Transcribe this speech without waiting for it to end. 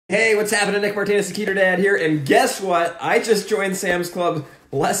Hey, what's happening? Nick Martinez, the Keto Dad here, and guess what? I just joined Sam's Club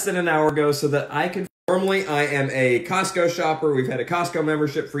less than an hour ago so that I could... Normally, I am a Costco shopper. We've had a Costco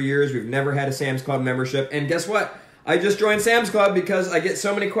membership for years. We've never had a Sam's Club membership, and guess what? I just joined Sam's Club because I get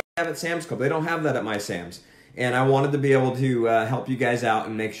so many questions at Sam's Club. They don't have that at my Sam's, and I wanted to be able to help you guys out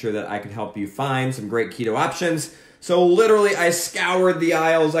and make sure that I could help you find some great keto options. So literally, I scoured the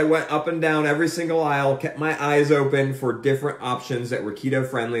aisles. I went up and down every single aisle, kept my eyes open for different options that were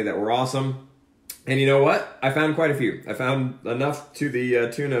keto-friendly, that were awesome. And you know what? I found quite a few. I found enough to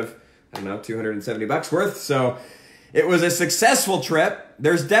the tune of, I don't know, 270 bucks worth. So it was a successful trip.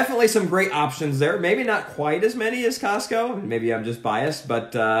 There's definitely some great options there. Maybe not quite as many as Costco. Maybe I'm just biased,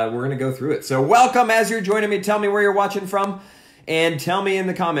 but we're going to go through it. So welcome as you're joining me. Tell me where you're watching from. And tell me in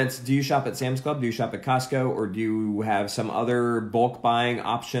the comments, do you shop at Sam's Club, do you shop at Costco, or do you have some other bulk buying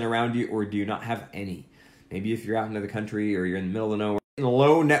option around you, or do you not have any? Maybe if you're out into the country or you're in the middle of nowhere, in a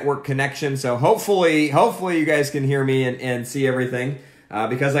low network connection. So hopefully you guys can hear me and see everything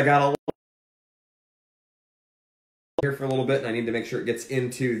because I got a here for a little bit and I need to make sure it gets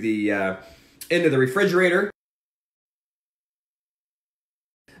into the refrigerator.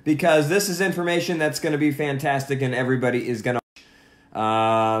 Because this is information that's going to be fantastic and everybody is going to...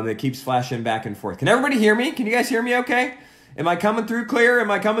 it keeps flashing back and forth. Can everybody hear me? Can you guys hear me okay? Am I coming through clear? Am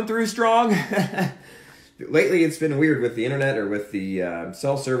I coming through strong? Lately, it's been weird with the internet or with the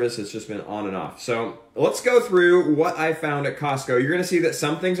cell service. It's just been on and off. So let's go through what I found at Costco. You're going to see that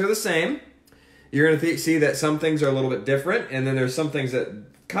some things are the same. You're going to see that some things are a little bit different. And then there's some things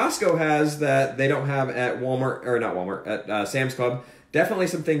that Costco has that they don't have at Walmart, or not Walmart, at Sam's Club. Definitely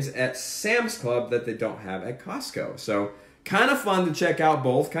some things at Sam's Club that they don't have at Costco. So kind of fun to check out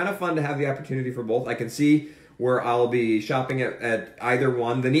both. Kind of fun to have the opportunity for both. I can see where I'll be shopping at either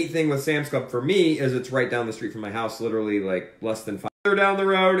one. The neat thing with Sam's Club for me is it's right down the street from my house, literally like less than 5 minutes down the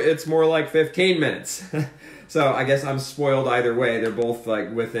road. It's more like 15 minutes. So I guess I'm spoiled either way. They're both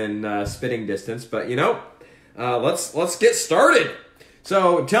like within spitting distance. But you know, let's get started.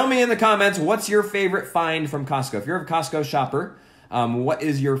 So tell me in the comments, what's your favorite find from Costco? If you're a Costco shopper, what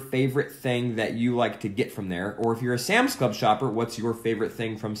is your favorite thing that you like to get from there? Or if you're a Sam's Club shopper, what's your favorite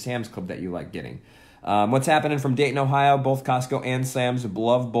thing from Sam's Club that you like getting? What's happening from Dayton, Ohio? Both Costco and Sam's.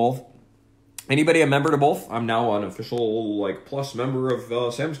 Love both. Anybody a member to both? I'm now an official like plus member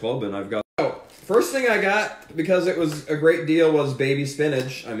of Sam's Club, and I've got... So, first thing I got, because it was a great deal, was baby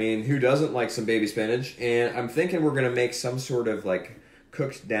spinach. I mean, who doesn't like some baby spinach? And I'm thinking we're going to make some sort of like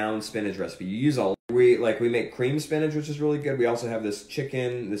cooked down spinach recipe. You use all... We make cream spinach, which is really good. We also have this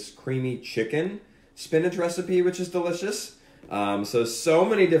creamy chicken spinach recipe, which is delicious. So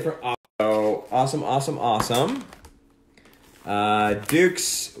many different awesome.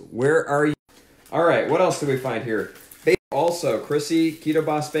 Dukes, where are you? All right, what else do we find here? Also, Chrissy, Keto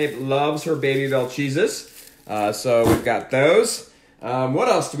Boss Babe, loves her Baby Bell cheeses. So we've got those. What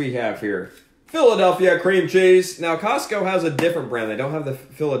else do we have here? Philadelphia cream cheese. Now, Costco has a different brand. They don't have the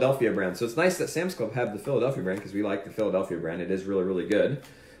Philadelphia brand. So it's nice that Sam's Club have the Philadelphia brand because we like the Philadelphia brand. It is really, really good.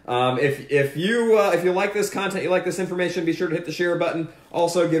 If you like this content, you like this information, be sure to hit the share button.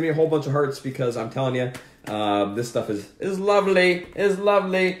 Also, give me a whole bunch of hearts because I'm telling you, this stuff is lovely.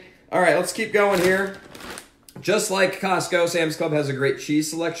 All right, let's keep going here. Just like Costco, Sam's Club has a great cheese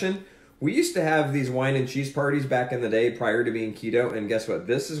selection. We used to have these wine and cheese parties back in the day prior to being keto, and guess what?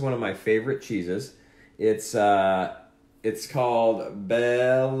 This is one of my favorite cheeses. It's called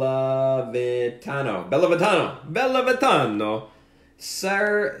Bellavitano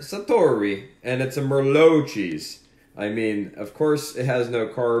Sartori, and it's a Merlot cheese. I mean, of course, it has no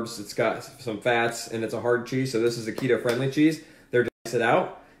carbs. It's got some fats, and it's a hard cheese, so this is a keto-friendly cheese. They're dice it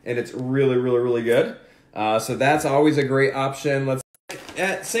out, and it's really, really, really good. So that's always a great option.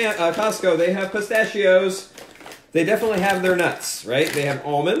 At Costco, they have pistachios. They definitely have their nuts, right? They have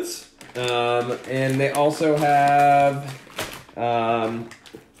almonds, and they also have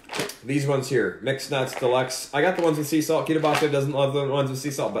these ones here, mixed nuts deluxe. I got the ones with sea salt. Keto Boss doesn't love the ones with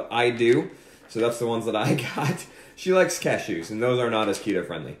sea salt, but I do. So that's the ones that I got. She likes cashews, and those are not as keto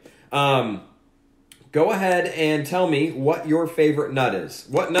friendly. Go ahead and tell me what your favorite nut is.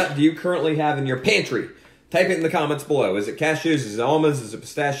 What nut do you currently have in your pantry? Type it in the comments below. Is it cashews? Is it almonds? Is it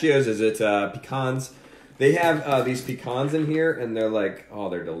pistachios? Is it pecans? They have these pecans in here, and they're like, oh,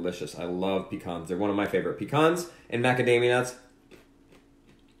 they're delicious. I love pecans. They're one of my favorite. Pecans and macadamia nuts,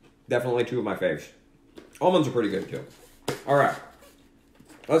 definitely two of my faves. Almonds are pretty good, too. All right.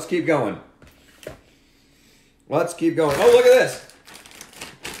 Let's keep going. Oh, look at this.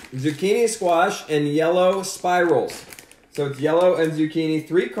 Zucchini squash and yellow spirals. So it's yellow and zucchini,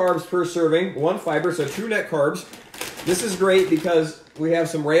 3 carbs per serving, 1 fiber, so 2 net carbs. This is great because we have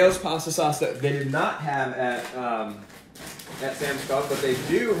some Rayo's pasta sauce that they did not have at Sam's Club, but they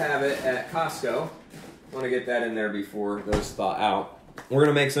do have it at Costco. I want to get that in there before those thaw out. We're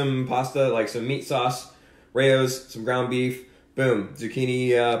going to make some pasta, like some meat sauce, Rayo's, some ground beef, boom,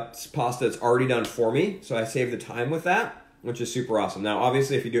 zucchini pasta. It's already done for me, so I save the time with that, which is super awesome. Now,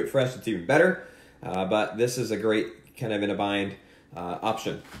 obviously, if you do it fresh, it's even better, but this is a great kind of in a bind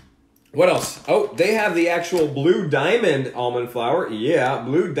option. What else? Oh, they have the actual Blue Diamond almond flour. Yeah,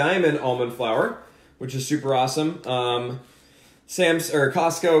 Blue Diamond almond flour, which is super awesome.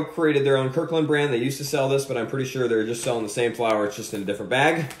 Costco created their own Kirkland brand. They used to sell this, but I'm pretty sure they're just selling the same flour. It's just in a different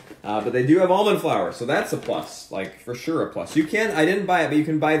bag. But they do have almond flour, so that's a plus. Like, for sure a plus. You can, I didn't buy it, but you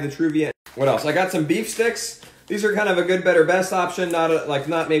can buy the Truvia. What else? I got some beef sticks. These are kind of a good, better, best option.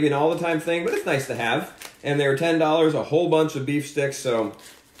 Not maybe an all-the-time thing, but it's nice to have. And they're $10, a whole bunch of beef sticks, so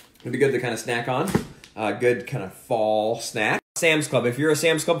it'd be good to kind of snack on. Good kind of fall snack. Sam's Club. If you're a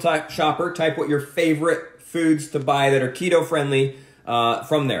Sam's Club shopper, type what your favorite foods to buy that are keto friendly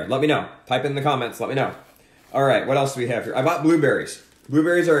from there. Let me know. Type in the comments. Let me know. All right, what else do we have here? I bought blueberries.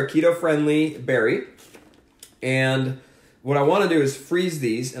 Blueberries are a keto friendly berry. And what I want to do is freeze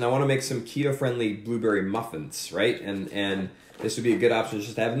these, and I want to make some keto friendly blueberry muffins, right? And this would be a good option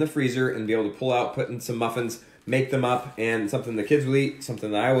just to have in the freezer and be able to pull out, put in some muffins, make them up, and something the kids will eat,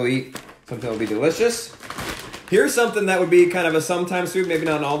 something that I will eat, something that will be delicious. Here's something that would be kind of a sometimes food, maybe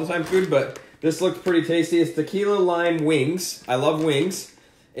not an all-the-time food, but this looks pretty tasty. It's tequila lime wings. I love wings.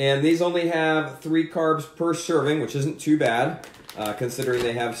 And these only have 3 carbs per serving, which isn't too bad, considering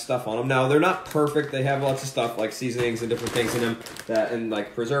they have stuff on them. Now, they're not perfect. They have lots of stuff like seasonings and different things in them, and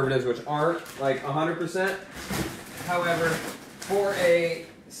like preservatives, which aren't like 100%. However, for a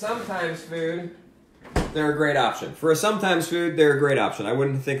sometimes food, they're a great option. For a sometimes food, they're a great option. I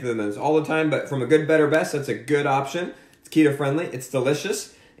wouldn't think of them as all the time, but from a good, better, best, that's a good option. It's keto friendly. It's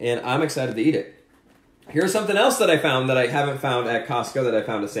delicious. And I'm excited to eat it. Here's something else that I found that I haven't found at Costco that I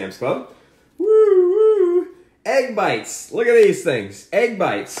found at Sam's Club. Woo, woo. Egg bites. Look at these things. Egg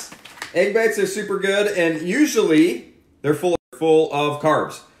bites. Egg bites are super good, and usually they're full of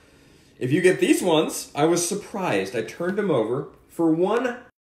carbs. If you get these ones, I was surprised. I turned them over for one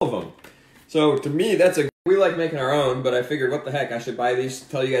of them. So to me, we like making our own, but I figured, what the heck, I should buy these,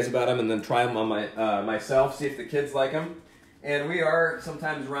 tell you guys about them, and then try them on myself, see if the kids like them. And we are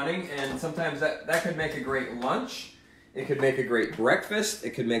sometimes running, and sometimes that could make a great lunch. It could make a great breakfast.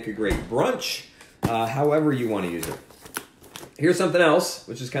 It could make a great brunch, however you want to use it. Here's something else,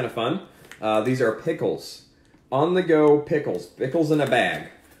 which is kind of fun. These are pickles. On-the-go pickles. Pickles in a bag,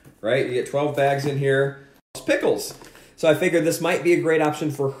 right? You get 12 bags in here. It's pickles. So I figured this might be a great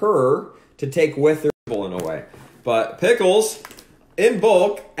option for her to take with her in a way. But pickles in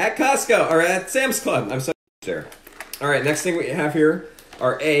bulk at Costco, or at Sam's Club. I'm sorry. There. All right, next thing we have here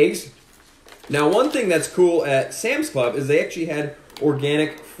are eggs. Now, one thing that's cool at Sam's Club is they actually had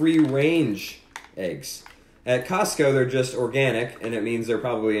organic free-range eggs. At Costco, they're just organic, and it means they're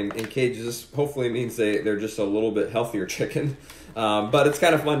probably in cages. Hopefully, it means they're just a little bit healthier chicken. But it's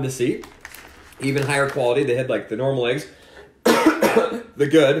kind of fun to see. Even higher quality. They had like the normal eggs, the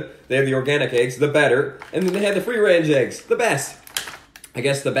good. They had the organic eggs, the better. And then they had the free-range eggs, the best. I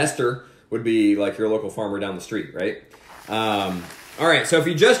guess the bester would be like your local farmer down the street, right? All right, so if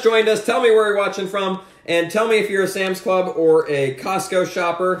you just joined us, tell me where you're watching from, and tell me if you're a Sam's Club or a Costco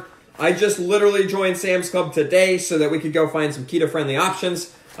shopper. I just literally joined Sam's Club today so that we could go find some keto-friendly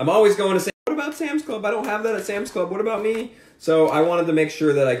options. I'm always going to say, what about Sam's Club? I don't have that at Sam's Club. What about me? So I wanted to make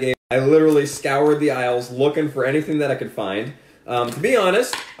sure that I literally scoured the aisles looking for anything that I could find. To be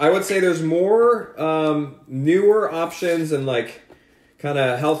honest, I would say there's more newer options and like kind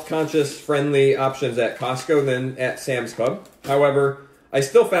of health-conscious, friendly options at Costco than at Sam's Club. However, I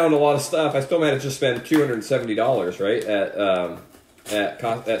still found a lot of stuff. I still managed to spend $270, right,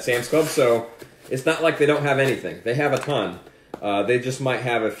 at Sam's Club. So it's not like they don't have anything. They have a ton. They just might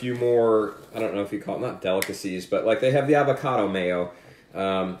have a few more, I don't know if you call it, not delicacies, but like they have the avocado mayo.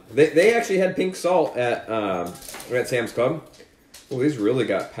 They actually had pink salt at Sam's Club. Oh, these really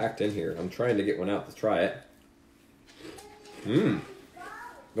got packed in here. I'm trying to get one out to try it.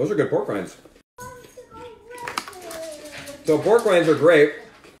 Those are good pork rinds. So pork rinds are great.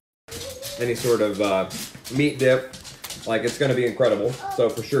 Any sort of meat dip, like it's going to be incredible. So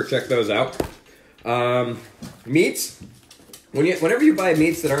for sure, check those out. Meats. Whenever you buy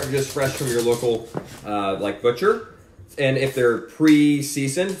meats that aren't just fresh from your local like butcher, and if they're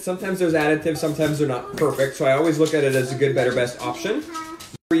pre-seasoned, sometimes there's additives, sometimes they're not perfect. So I always look at it as a good, better, best option.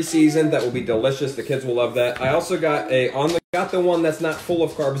 Pre-seasoned, that will be delicious. The kids will love that. I also got the one that's not full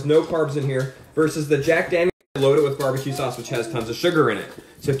of carbs, no carbs in here, versus the Jack Daniel's loaded with barbecue sauce, which has tons of sugar in it.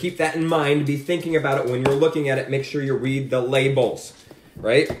 So keep that in mind. Be thinking about it when you're looking at it. Make sure you read the labels,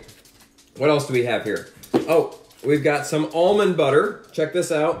 right? What else do we have here? Oh, we've got some almond butter. Check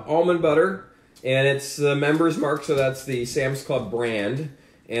this out, almond butter. And it's the Members Mark, so that's the Sam's Club brand.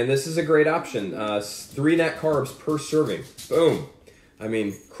 And this is a great option. 3 net carbs per serving. Boom. I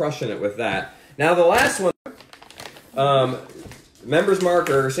mean, crushing it with that. Now the last one, Members Mark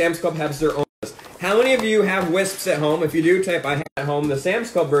or Sam's Club has their own list. How many of you have Wisps at home? If you do, type I have at home the Sam's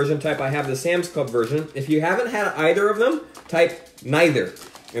Club version, type I have the Sam's Club version. If you haven't had either of them, type neither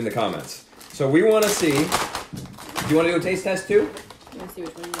in the comments. So we want to see, do you want to do a taste test too? I want to see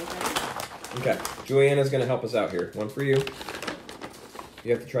which one you like. Okay, Juliana's going to help us out here. One for you.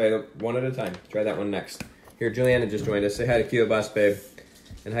 You have to try it one at a time. Try that one next. Here, Juliana just joined us. Say hi to Keto Boss Babe.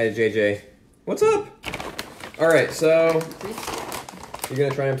 And hi to JJ. What's up? All right, so you're going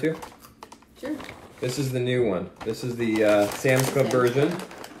to try them too? Sure. This is the new one. This is the Sam's Club version.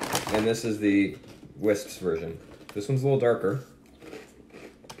 And this is the Wisps version. This one's a little darker.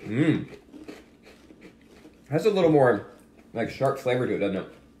 Mmm. Has a little more like sharp flavor to it, doesn't it?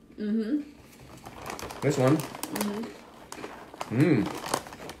 Mm-hmm. This one. Mm-hmm.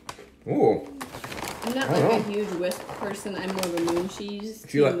 Ooh. I'm not like a huge Wisp person. I'm more of a moon cheese,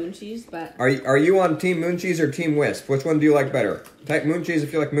 moon cheese, but... Are you on Team Moon Cheese or Team Wisp? Which one do you like better? Type Moon Cheese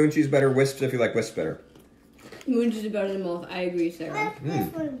if you like Moon Cheese better, Wisps if you like Wisp better. Moon cheese is better than both. I agree, Sarah.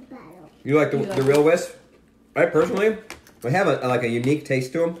 This one's better. You like the real Wisp? I personally, they have a unique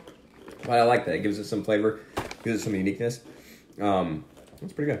taste to them. But I like that. It gives it some flavor. Gives it some uniqueness.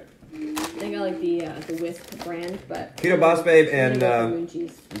 That's pretty good. I think I like the Wisp brand, but... Keto Boss Babe and moon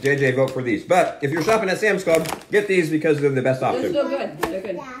cheese. JJ vote for these. But if you're shopping at Sam's Club, get these because they're the best They're option. so good. They're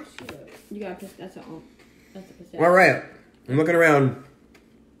good. You got that's all. That's a pistachio. All right. I'm looking around.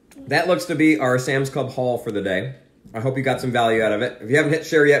 That looks to be our Sam's Club haul for the day. I hope you got some value out of it. If you haven't hit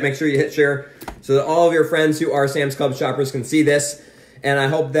share yet, make sure you hit share so that all of your friends who are Sam's Club shoppers can see this. And I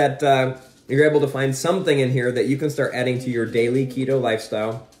hope that you're able to find something in here that you can start adding to your daily keto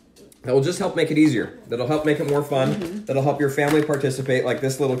lifestyle that will just help make it easier. That'll help make it more fun. That'll help your family participate, like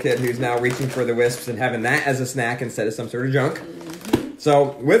this little kid who's now reaching for the Wisps and having that as a snack instead of some sort of junk.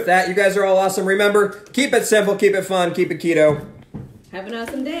 So with that, you guys are all awesome. Remember, keep it simple, keep it fun, keep it keto. Have an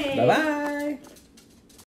awesome day. Bye-bye.